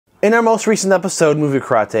In our most recent episode, Movie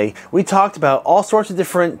Karate, we talked about all sorts of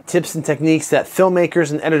different tips and techniques that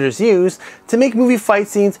filmmakers and editors use to make movie fight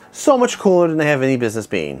scenes so much cooler than they have any business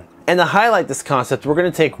being. And to highlight this concept, we're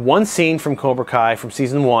going to take one scene from Cobra Kai from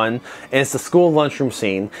season 1, and it's the school lunchroom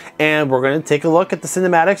scene, and we're going to take a look at the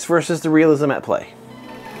cinematics versus the realism at play.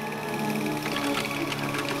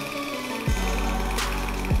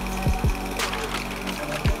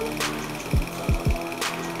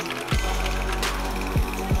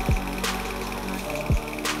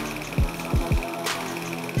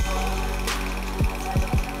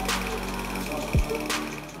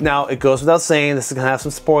 Now, it goes without saying, this is going to have some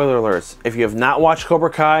spoiler alerts. If you have not watched Cobra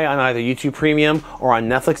Kai on either YouTube Premium or on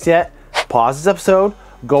Netflix yet, pause this episode,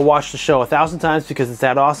 go watch the show 1,000 times because it's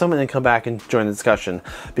that awesome, and then come back and join the discussion.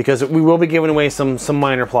 Because we will be giving away some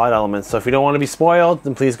minor plot elements. So if you don't want to be spoiled,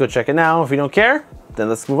 then please go check it now. If you don't care, then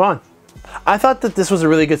let's move on. I thought that this was a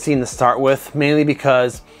really good scene to start with, mainly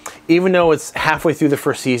because even though it's halfway through the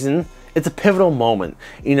first season, it's a pivotal moment.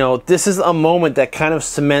 You know, this is a moment that kind of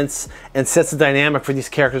cements and sets the dynamic for these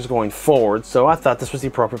characters going forward, so I thought this was the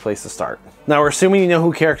appropriate place to start. Now, we're assuming you know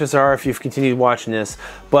who characters are if you've continued watching this,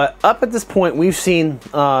 but up at this point, we've seen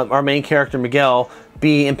our main character, Miguel,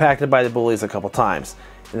 be impacted by the bullies a couple times.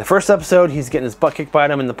 In the first episode, he's getting his butt kicked by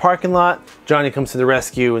them in the parking lot. Johnny comes to the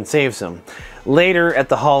rescue and saves him. Later, at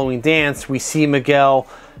the Halloween dance, we see Miguel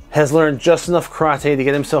has learned just enough karate to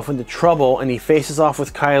get himself into trouble, and he faces off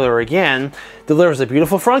with Kyler again, delivers a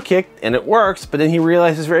beautiful front kick, and it works, but then he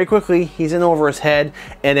realizes very quickly he's in over his head,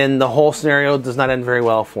 and then the whole scenario does not end very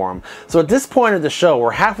well for him. So at this point of the show,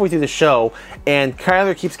 we're halfway through the show, and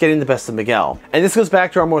Kyler keeps getting the best of Miguel. And this goes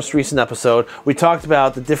back to our most recent episode. We talked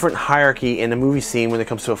about the different hierarchy in a movie scene when it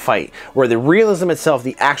comes to a fight, where the realism itself,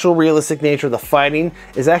 the actual realistic nature of the fighting,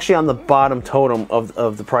 is actually on the bottom totem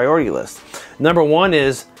of the priority list. Number one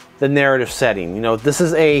is the narrative setting. You know, this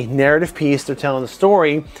is a narrative piece, they're telling the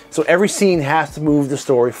story, so every scene has to move the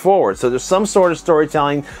story forward. So there's some sort of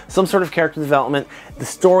storytelling, some sort of character development. The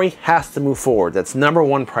story has to move forward. That's number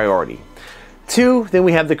one priority. Two, then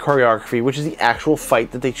we have the choreography, which is the actual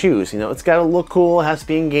fight that they choose. You know, it's got to look cool, it has to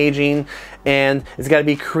be engaging, and it's got to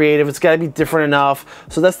be creative, it's got to be different enough.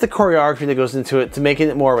 So that's the choreography that goes into it to making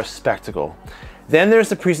it more of a spectacle. Then there's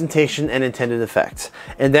the presentation and intended effects,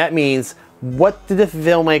 and that means, what do the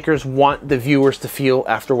filmmakers want the viewers to feel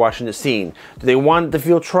after watching the scene? Do they want to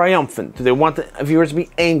feel triumphant? Do they want the viewers to be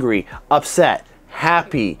angry, upset,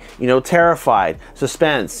 happy, you know, terrified,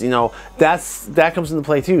 suspense? You know, that comes into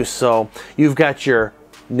play too. So you've got your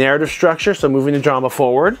narrative structure, so moving the drama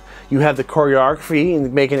forward. You have the choreography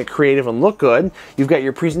and making it creative and look good. You've got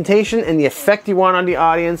your presentation and the effect you want on the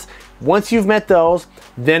audience. Once you've met those,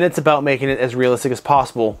 then it's about making it as realistic as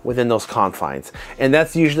possible within those confines. And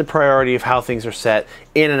that's usually the priority of how things are set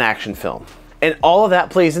in an action film. And all of that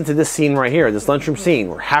plays into this scene right here, this lunchroom scene.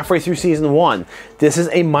 We're halfway through season 1. This is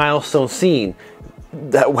a milestone scene.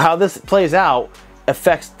 How this plays out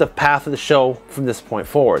affects the path of the show from this point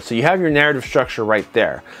forward. So you have your narrative structure right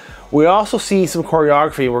there. We also see some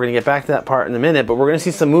choreography. We're going to get back to that part in a minute, but we're going to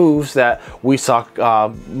see some moves that we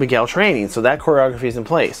saw Miguel training. So that choreography is in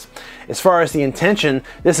place. As far as the intention,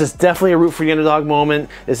 this is definitely a root for the underdog moment.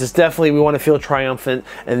 This is definitely, we want to feel triumphant,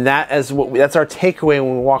 and that's our takeaway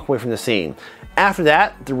when we walk away from the scene. After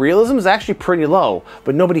that, the realism is actually pretty low,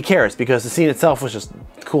 but nobody cares because the scene itself was just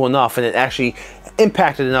cool enough, and it actually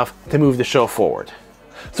impacted enough to move the show forward.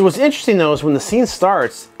 So what's interesting though is when the scene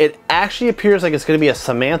starts, it actually appears like it's going to be a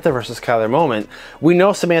Samantha versus Kyler moment. We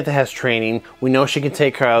know Samantha has training. We know she can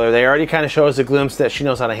take Kyler. They already kind of show us a glimpse that she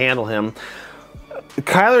knows how to handle him.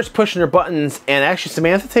 Kyler's pushing her buttons, and actually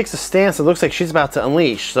Samantha takes a stance that looks like she's about to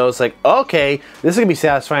unleash. So it's like, okay, this is going to be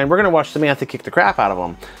satisfying. We're going to watch Samantha kick the crap out of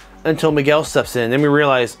him until Miguel steps in. Then we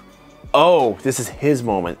realize, oh, this is his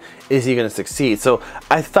moment. Is he going to succeed? So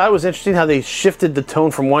I thought it was interesting how they shifted the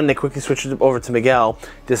tone from one, they quickly switched it over to Miguel.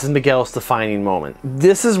 This is Miguel's defining moment.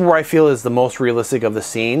 This is where I feel is the most realistic of the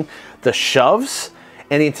scene. The shoves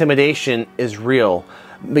and the intimidation is real.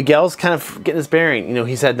 Miguel's kind of getting his bearing. You know,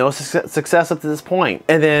 he's had no success up to this point.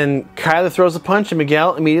 And then Kyler throws a punch and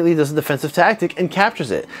Miguel immediately does a defensive tactic and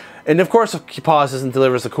captures it. And of course he pauses and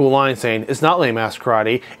delivers a cool line saying, it's not lame ass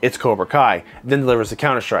karate, it's Cobra Kai. Then delivers a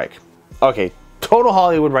counter strike. Okay, total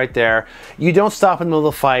Hollywood right there. You don't stop in the middle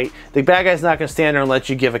of the fight. The bad guy's not going to stand there and let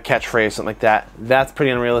you give a catchphrase, something like that. That's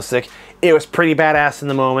pretty unrealistic. It was pretty badass in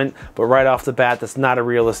the moment, but right off the bat, that's not a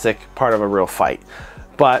realistic part of a real fight.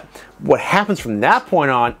 But what happens from that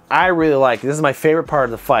point on, I really like. This is my favorite part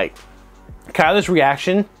of the fight. Kyler's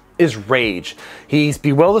reaction is rage. He's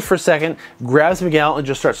bewildered for a second, grabs Miguel and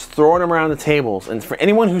just starts throwing him around the tables. And for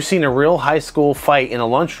anyone who's seen a real high school fight in a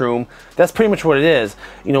lunchroom, that's pretty much what it is.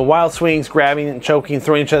 You know, wild swings, grabbing and choking,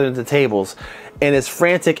 throwing each other into the tables. And it's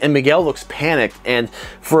frantic, and Miguel looks panicked. And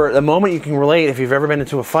for the moment you can relate, if you've ever been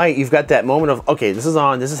into a fight, you've got that moment of, okay, this is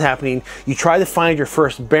on, this is happening. You try to find your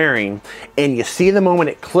first bearing, and you see the moment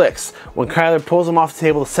it clicks. When Kyler pulls him off the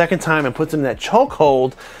table the second time and puts him in that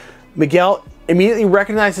chokehold, Miguel immediately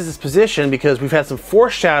recognizes his position, because we've had some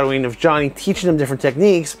foreshadowing of Johnny teaching him different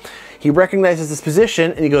techniques. He recognizes his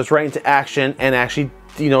position and he goes right into action and actually,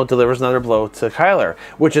 you know, delivers another blow to Kyler,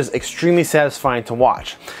 which is extremely satisfying to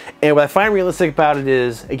watch. And what I find realistic about it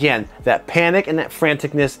is, again, that panic and that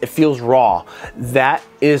franticness, it feels raw. That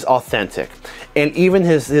is authentic. And even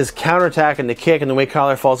his counterattack and the kick and the way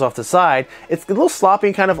Kyler falls off the side, it's a little sloppy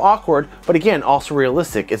and kind of awkward, but again, also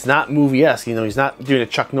realistic. It's not movie-esque, you know, he's not doing a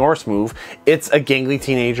Chuck Norris move. It's a gangly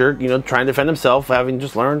teenager, you know, trying to defend himself, having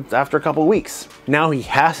just learned after a couple of weeks. Now he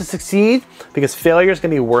has to succeed, because failure is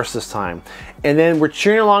going to be worse this time. And then we're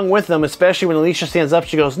cheering along with them, especially when Alicia stands up.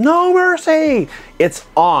 She goes, "No mercy!" It's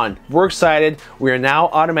on. We're excited. We are now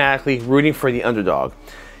automatically rooting for the underdog.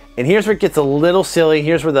 And here's where it gets a little silly.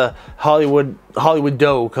 Here's where the Hollywood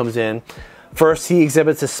dough comes in. First, he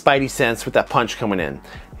exhibits his spidey sense with that punch coming in.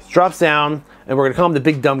 He drops down, and we're going to call him the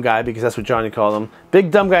big dumb guy, because that's what Johnny called him.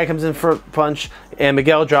 Big dumb guy comes in for a punch, and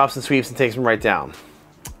Miguel drops and sweeps and takes him right down.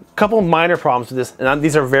 Couple minor problems with this, and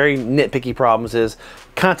these are very nitpicky problems, is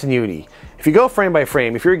continuity. If you go frame by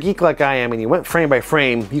frame, if you're a geek like I am and you went frame by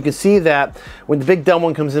frame, you can see that when the big dumb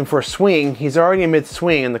one comes in for a swing, he's already in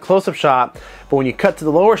mid-swing in the close-up shot, but when you cut to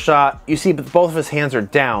the lower shot, you see both of his hands are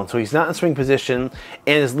down, so he's not in swing position,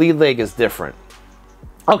 and his lead leg is different.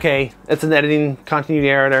 Okay, it's an editing continuity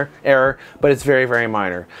error, but it's very, very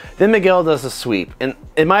minor. Then Miguel does a sweep, and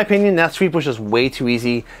in my opinion, that sweep was just way too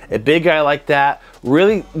easy. A big guy like that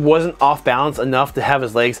really wasn't off balance enough to have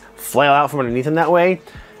his legs flail out from underneath him that way,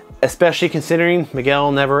 especially considering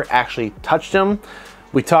Miguel never actually touched him.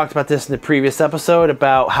 We talked about this in the previous episode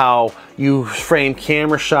about how you frame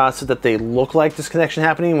camera shots so that they look like this connection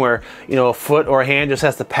happening, where, you know, a foot or a hand just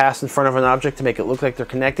has to pass in front of an object to make it look like they're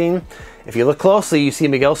connecting. If you look closely, you see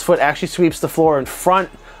Miguel's foot actually sweeps the floor in front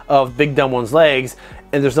of Big Dumb One's legs,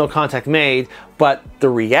 and there's no contact made, but the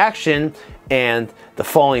reaction and the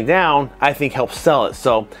falling down, I think, helps sell it.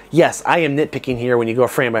 So yes, I am nitpicking here when you go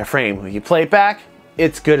frame by frame. If you play it back,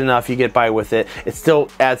 it's good enough, you get by with it. It still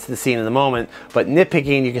adds to the scene in the moment, but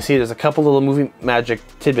nitpicking, you can see there's a couple little movie magic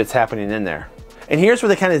tidbits happening in there. And here's where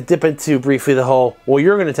they kind of dip into briefly the whole, well,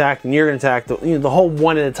 you're going to attack and you're going to attack, the whole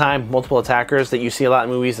one at a time, multiple attackers that you see a lot in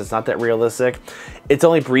movies. It's not that realistic. It's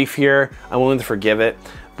only brief here. I'm willing to forgive it.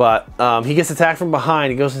 But he gets attacked from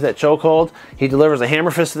behind. He goes into that chokehold. He delivers a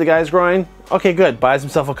hammer fist to the guy's groin. Okay, good. Buys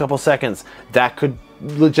himself a couple seconds. That could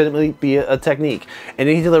legitimately be a technique. And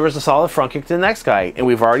then he delivers a solid front kick to the next guy. And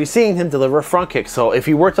we've already seen him deliver a front kick. So if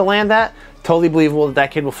he were to land that, totally believable that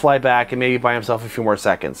that kid will fly back and maybe buy himself a few more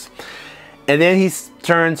seconds. And then he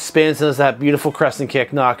turns, spins, and does that beautiful crescent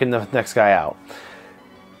kick, knocking the next guy out.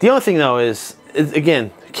 The only thing, though, is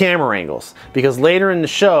again, camera angles. Because later in the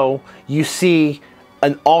show, you see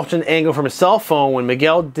an alternate angle from his cell phone. When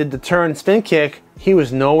Miguel did the turn spin kick, he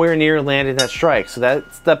was nowhere near landing that strike. So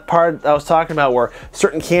that's the part I was talking about, where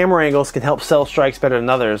certain camera angles can help sell strikes better than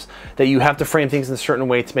others, that you have to frame things in a certain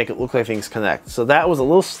way to make it look like things connect. So that was a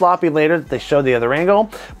little sloppy later that they showed the other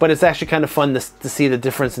angle, but it's actually kind of fun to see the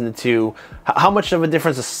difference in the two, how much of a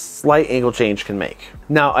difference a slight angle change can make.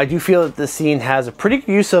 Now, I do feel that the scene has a pretty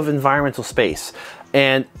good use of environmental space.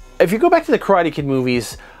 And if you go back to the Karate Kid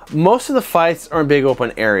movies, most of the fights are in big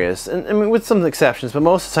open areas, and I mean, with some exceptions, but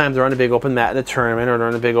most of the time they're on a big open mat in a tournament, or they're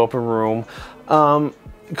in a big open room.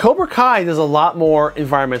 Cobra Kai does a lot more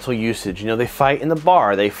environmental usage. You know, they fight in the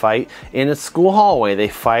bar, they fight in a school hallway, they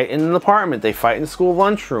fight in an apartment, they fight in the school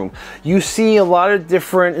lunchroom. You see a lot of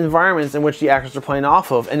different environments in which the actors are playing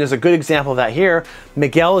off of, and there's a good example of that here.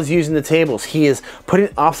 Miguel is using the tables. He is putting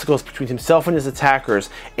obstacles between himself and his attackers,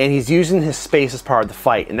 and he's using his space as part of the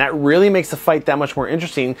fight. And that really makes the fight that much more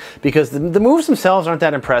interesting, because the moves themselves aren't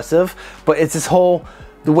that impressive, but it's this whole,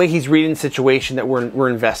 the way he's reading the situation that we're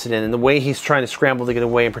invested in, and the way he's trying to scramble to get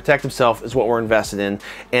away and protect himself is what we're invested in.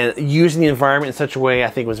 And using the environment in such a way, I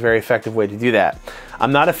think, was a very effective way to do that.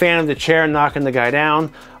 I'm not a fan of the chair knocking the guy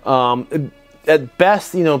down. At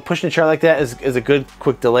best, you know, pushing a chair like that is a good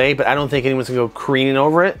quick delay, but I don't think anyone's gonna go careening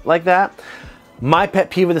over it like that. My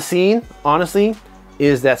pet peeve of the scene, honestly,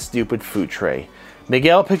 is that stupid food tray.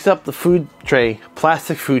 Miguel picks up the food tray,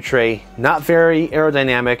 plastic food tray, not very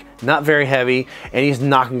aerodynamic, not very heavy, and he's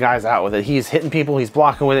knocking guys out with it. He's hitting people, he's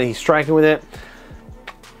blocking with it, he's striking with it.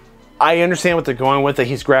 I understand what they're going with, that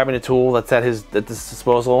he's grabbing a tool that's at his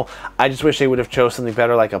disposal. I just wish they would have chose something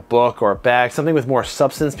better, like a book or a bag, something with more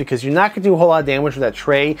substance, because you're not going to do a whole lot of damage with that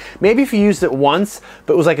tray. Maybe if you used it once,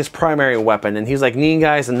 but it was like his primary weapon, and he's like kneeing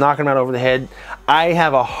guys and knocking them out over the head. I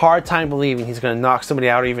have a hard time believing he's going to knock somebody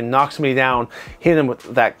out or even knock somebody down, hit him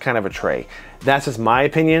with that kind of a tray. That's just my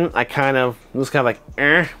opinion. I was kind of like,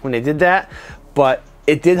 when they did that, but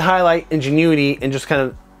it did highlight ingenuity and just kind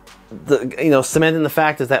of cementing the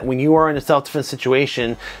fact is that when you are in a self-defense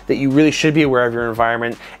situation, that you really should be aware of your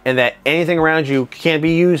environment and that anything around you can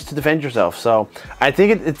be used to defend yourself. So I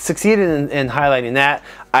think it succeeded in highlighting that.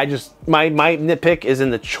 My nitpick is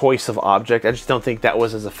in the choice of object. I just don't think that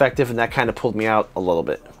was as effective, and that kind of pulled me out a little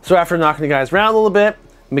bit. So after knocking the guys around a little bit,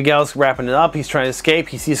 Miguel's wrapping it up. He's trying to escape.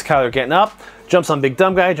 He sees Kyler getting up, jumps on Big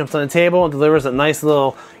Dumb Guy, jumps on the table, and delivers a nice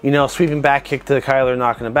little, sweeping back kick to Kyler,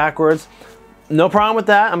 knocking him backwards. No problem with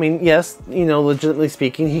that. I mean, yes, legitimately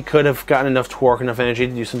speaking, he could have gotten enough torque, enough energy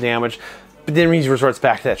to do some damage, but then he resorts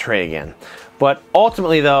back to that tray again. But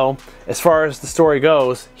ultimately, though, as far as the story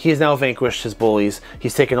goes, he has now vanquished his bullies.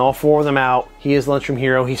 He's taken all 4 of them out. He is lunchroom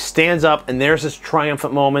hero. He stands up, and there's this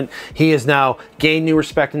triumphant moment. He has now gained new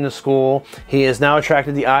respect in the school. He has now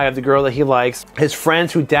attracted the eye of the girl that he likes. His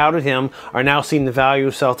friends who doubted him are now seeing the value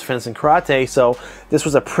of self-defense and karate. So this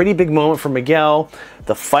was a pretty big moment for Miguel.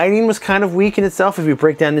 The fighting was kind of weak in itself. If you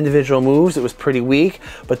break down individual moves, it was pretty weak.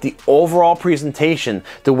 But the overall presentation,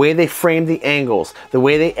 the way they framed the angles, the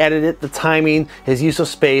way they edited the timing, his use of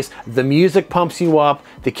space, the music pumps you up,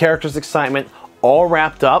 the character's excitement, all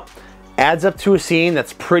wrapped up, adds up to a scene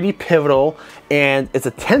that's pretty pivotal, and it's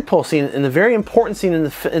a tentpole scene and a very important scene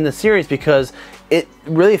in the series because it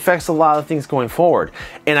really affects a lot of things going forward.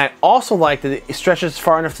 And I also like that it stretches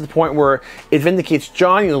far enough to the point where it vindicates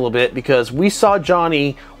Johnny a little bit, because we saw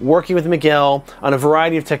Johnny working with Miguel on a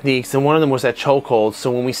variety of techniques, and one of them was that chokehold.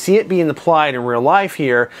 So when we see it being applied in real life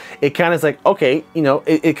here, it kind of is like, okay,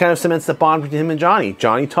 it kind of cements the bond between him and Johnny.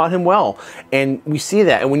 Johnny taught him well, and we see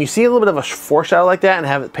that. And when you see a little bit of a foreshadow like that and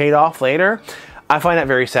have it paid off later, I find that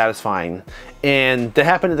very satisfying. And that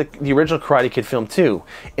happened to the original Karate Kid film too.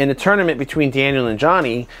 In the tournament between Daniel and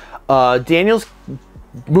Johnny, Daniel's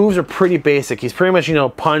moves are pretty basic. He's pretty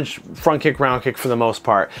much, punch, front kick, round kick for the most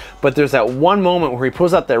part. But there's that one moment where he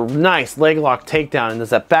pulls out that nice leg lock takedown and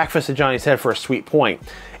does that back fist to Johnny's head for a sweet point.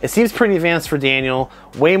 It seems pretty advanced for Daniel,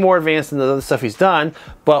 way more advanced than the other stuff he's done,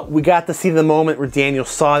 but we got to see the moment where Daniel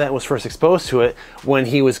saw that and was first exposed to it when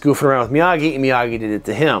he was goofing around with Miyagi, and Miyagi did it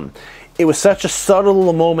to him. It was such a subtle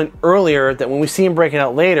little moment earlier that when we see him break it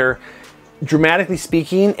out later, dramatically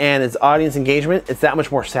speaking and its audience engagement, it's that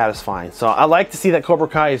much more satisfying. So I like to see that Cobra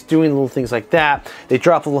Kai is doing little things like that. They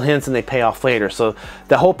drop little hints and they pay off later. So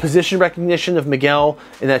the whole position recognition of Miguel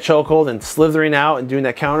in that chokehold and slithering out and doing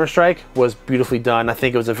that counter strike was beautifully done. I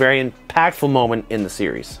think it was a very impactful moment in the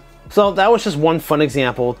series. So that was just one fun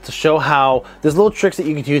example to show how there's little tricks that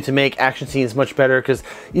you can do to make action scenes much better, because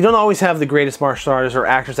you don't always have the greatest martial artists or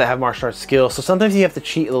actors that have martial arts skills. So sometimes you have to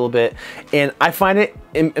cheat a little bit, and I find it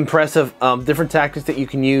impressive, different tactics that you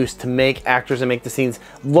can use to make actors and make the scenes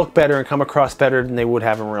look better and come across better than they would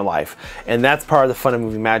have in real life. And that's part of the fun of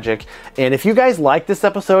movie magic. And if you guys like this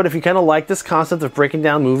episode, if you kind of like this concept of breaking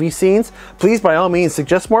down movie scenes, please by all means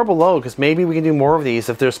suggest more below, because maybe we can do more of these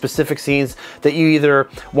if there's specific scenes that you either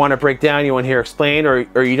want to break down, you want to hear explained,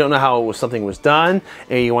 or you don't know how something was done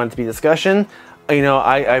and you want it to be discussion.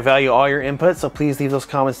 I value all your input, so please leave those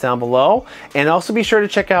comments down below. And also be sure to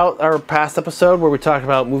check out our past episode where we talk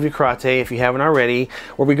about movie karate, if you haven't already,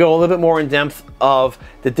 where we go a little bit more in depth of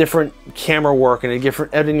the different camera work and the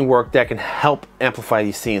different editing work that can help amplify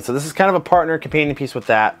these scenes. So this is kind of a partner companion piece with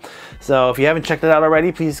that. So if you haven't checked it out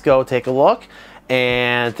already, please go take a look.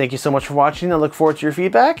 And thank you so much for watching. I look forward to your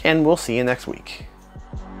feedback, and we'll see you next week.